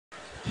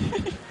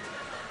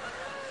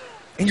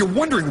And you're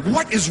wondering,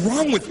 what is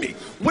wrong with me?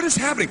 What is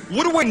happening?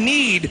 What do I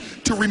need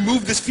to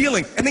remove this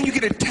feeling? And then you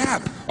get a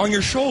tap on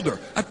your shoulder,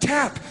 a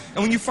tap.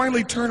 And when you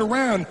finally turn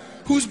around,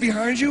 who's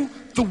behind you?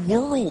 The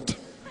world.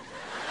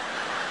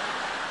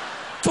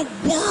 The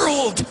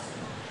world.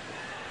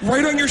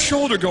 Right on your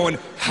shoulder going,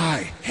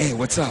 hi, hey,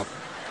 what's up?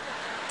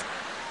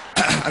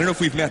 I don't know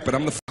if we've met, but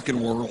I'm the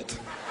fucking world.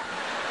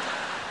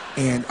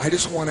 And I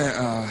just want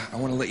to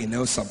let you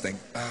know something.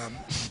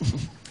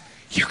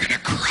 You're going to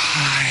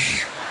cry.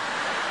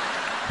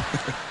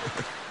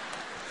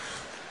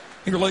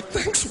 And you're like,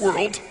 thanks,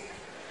 world.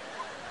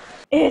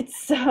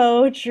 It's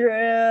so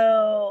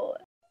true.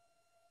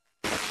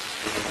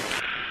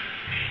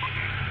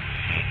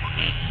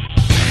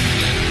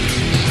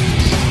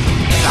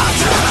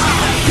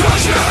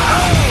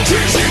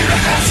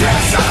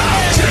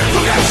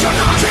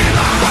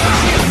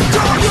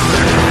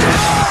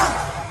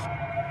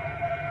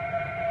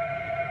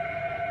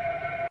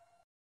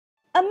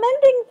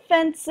 Amending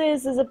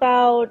Fences is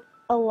about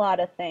a lot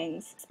of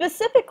things.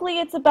 Specifically,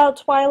 it's about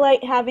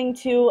Twilight having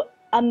to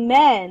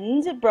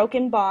amend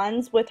broken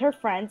bonds with her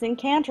friends in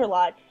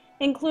Canterlot,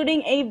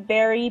 including a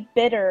very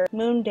bitter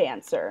moon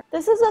dancer.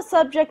 This is a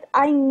subject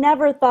I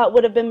never thought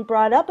would have been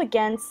brought up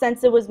again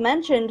since it was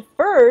mentioned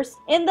first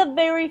in the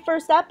very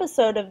first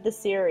episode of the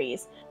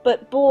series.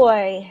 But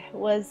boy,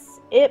 was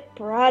it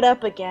brought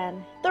up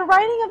again. The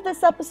writing of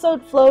this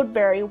episode flowed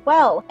very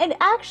well, and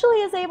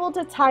actually is able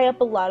to tie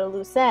up a lot of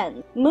loose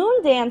ends.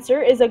 Moon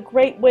Dancer is a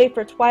great way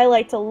for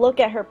Twilight to look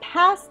at her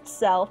past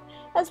self,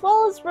 as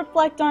well as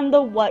reflect on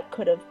the what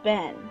could have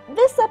been.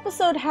 This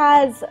episode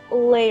has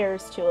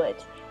layers to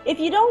it. If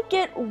you don't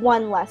get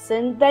one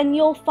lesson, then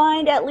you'll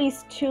find at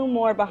least two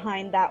more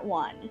behind that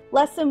one.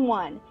 Lesson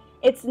 1.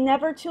 It's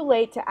never too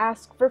late to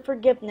ask for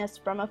forgiveness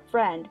from a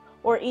friend,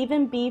 or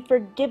even be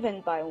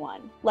forgiven by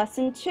one.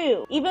 Lesson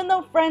 2. Even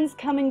though friends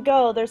come and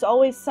go, there's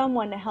always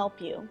someone to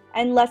help you.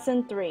 And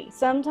Lesson 3.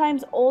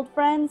 Sometimes old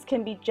friends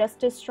can be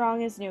just as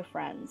strong as new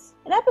friends.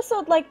 An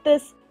episode like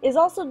this is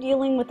also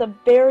dealing with a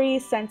very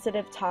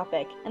sensitive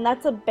topic, and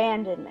that's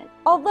abandonment.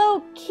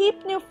 Although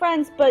keep new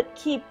friends but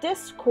keep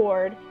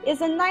discord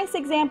is a nice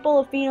example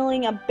of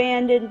feeling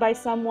abandoned by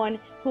someone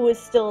who is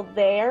still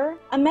there,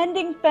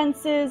 Amending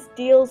Fences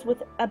deals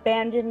with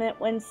abandonment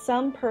when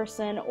some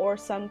person or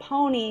some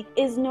pony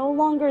is no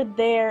longer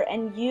there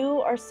and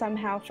you are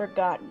somehow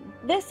forgotten.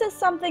 This is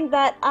something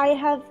that I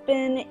have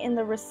been in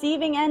the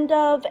receiving end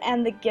of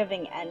and the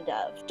giving end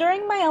of.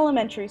 During my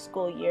elementary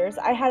school years,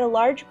 I had a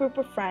large group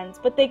of friends,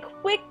 but they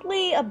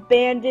quickly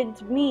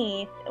abandoned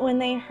me when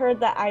they heard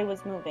that I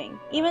was moving.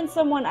 Even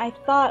someone I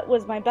thought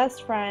was my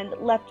best friend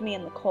left me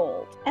in the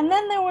cold. And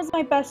then there was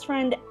my best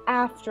friend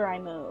after I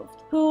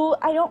moved, who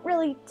I don't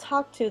really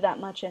talk to that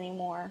much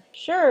anymore.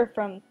 Sure,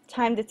 from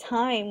time to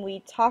time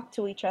we talk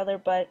to each other,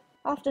 but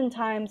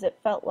oftentimes it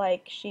felt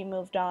like she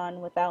moved on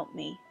without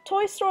me.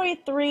 Toy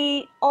Story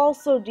 3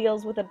 also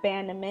deals with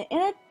abandonment in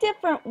a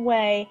different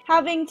way,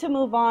 having to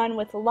move on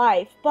with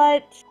life,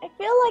 but I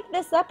feel like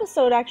this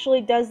episode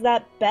actually does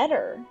that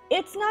better.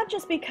 It's not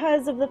just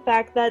because of the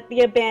fact that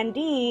the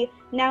abandee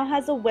now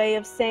has a way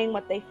of saying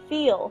what they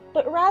feel,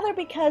 but rather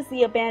because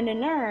the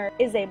abandoner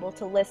is able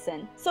to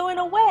listen. So in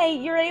a way,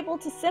 you're able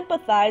to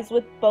sympathize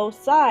with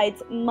both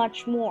sides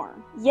much more.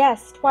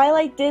 Yes,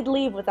 Twilight did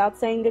leave without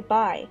saying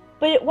goodbye,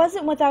 but it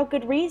wasn't without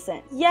good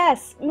reason.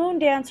 Yes, Moon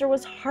Dancer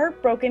was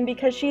heartbroken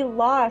because she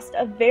lost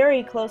a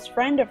very close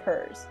friend of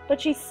hers, but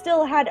she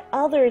still had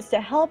others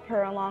to help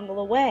her along the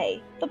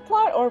way. The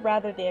plot, or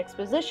rather the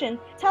exposition,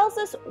 tells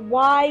us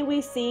why we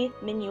see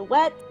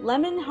Minuet,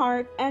 Lemon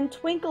Heart, and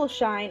Twinkle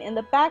Shine in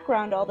the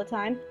background all the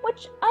time,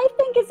 which I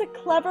think is a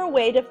clever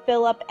way to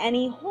fill up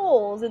any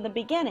holes in the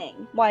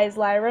beginning. Why is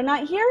Lyra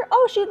not here?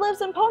 Oh, she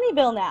lives in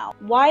Ponyville now.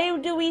 Why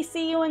do we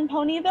see you in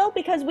Ponyville?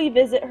 Because we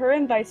visit her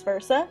and vice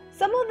versa.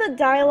 Some of the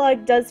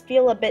dialogue does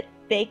feel a bit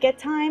fake at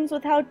times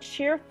with how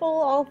cheerful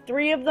all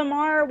three of them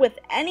are with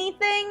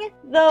anything,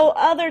 though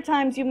other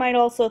times you might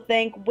also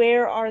think,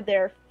 where are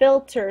their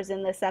filters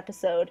in this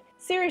episode?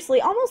 Seriously,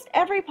 almost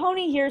every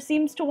pony here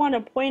seems to want to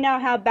point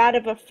out how bad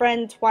of a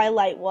friend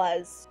Twilight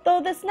was.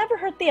 Though this never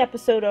hurt the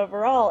episode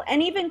overall,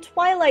 and even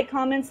Twilight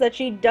comments that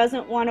she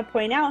doesn't want to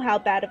point out how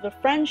bad of a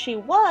friend she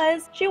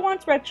was, she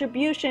wants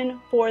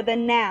retribution for the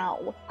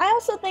now. I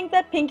also think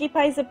that Pinkie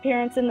Pie's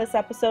appearance in this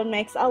episode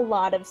makes a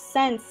lot of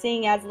sense,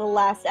 seeing as the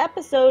last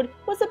episode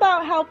was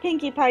about how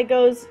Pinkie Pie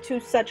goes to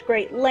such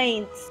great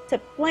lengths to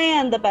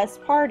plan the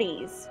best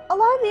parties. A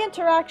lot of the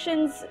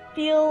interactions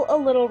feel a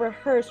little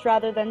rehearsed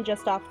rather than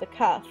just off the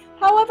cuff.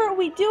 However,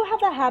 we do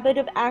have a habit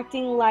of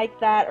acting like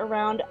that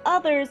around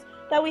others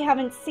that we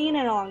haven't seen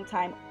in a long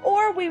time,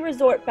 or we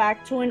resort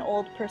back to an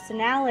old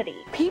personality.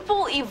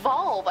 People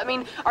evolve. I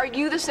mean, are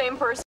you the same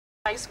person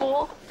in high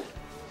school?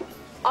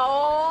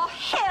 Oh,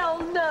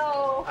 hell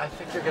no! I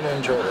think you're gonna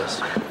enjoy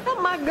this.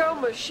 Not my girl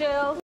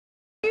Michelle.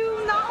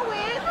 You know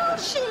it.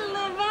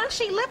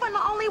 She living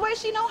the only way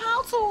she know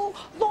how to,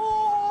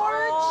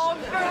 Lord. Oh,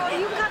 girl,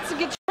 you got to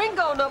get your ring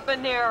on up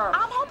in there.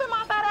 I'm hoping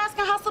my fat ass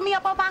can hustle me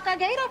up a vodka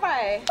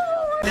Gatorade.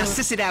 Now,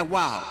 sissy that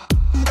wow.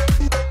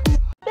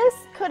 This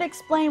could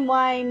explain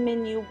why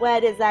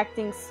Minuet is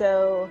acting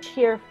so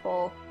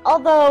cheerful,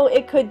 although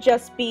it could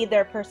just be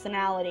their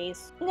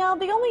personalities. Now,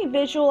 the only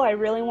visual I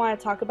really want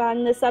to talk about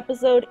in this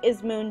episode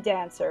is Moon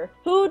Dancer,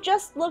 who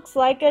just looks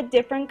like a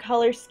different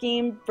color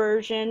scheme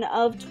version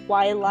of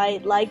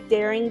Twilight, like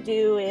Daring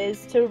Do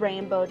is to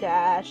Rainbow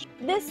Dash.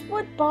 This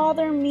would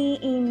bother me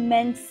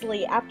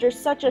immensely after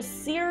such a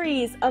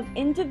series of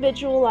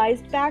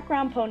individualized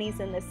background ponies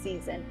in this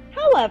season.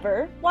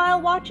 However,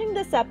 while watching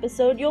this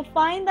episode, you'll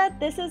find that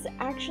this is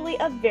actually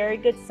a very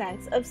good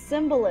sense of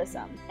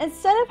symbolism.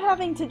 Instead of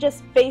having to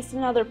just face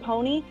another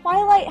pony,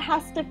 Twilight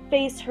has to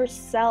face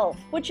herself,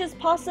 which is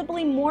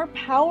possibly more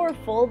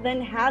powerful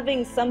than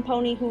having some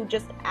pony who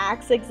just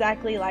acts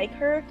exactly like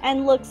her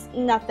and looks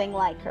nothing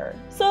like her.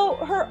 So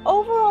her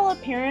overall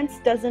appearance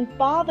doesn't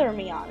bother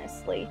me,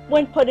 honestly,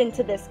 when put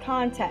into this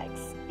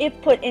context. If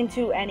put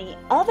into any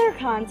other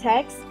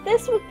context,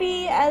 this would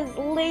be as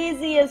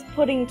lazy as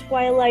putting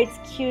Twilight's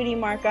cutie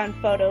mark on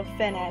photo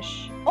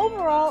finish.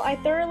 Overall, I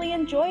thoroughly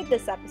enjoyed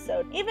this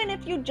episode. Even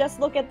if you just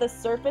look at the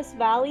surface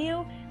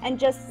value and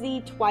just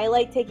see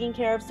Twilight taking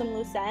care of some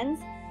loose ends,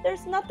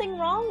 there's nothing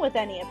wrong with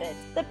any of it.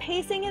 The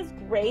pacing is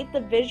great,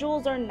 the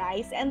visuals are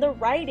nice, and the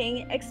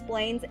writing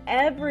explains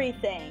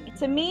everything.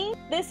 To me,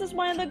 this is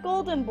one of the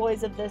golden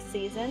boys of this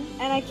season,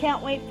 and I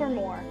can't wait for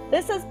more.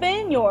 This has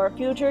been your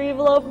future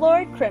evil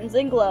overlord,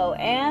 Crimson Glow,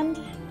 and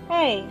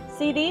hey,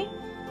 CD?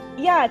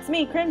 Yeah, it's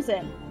me,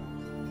 Crimson.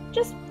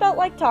 Just felt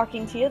like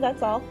talking to you,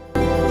 that's all.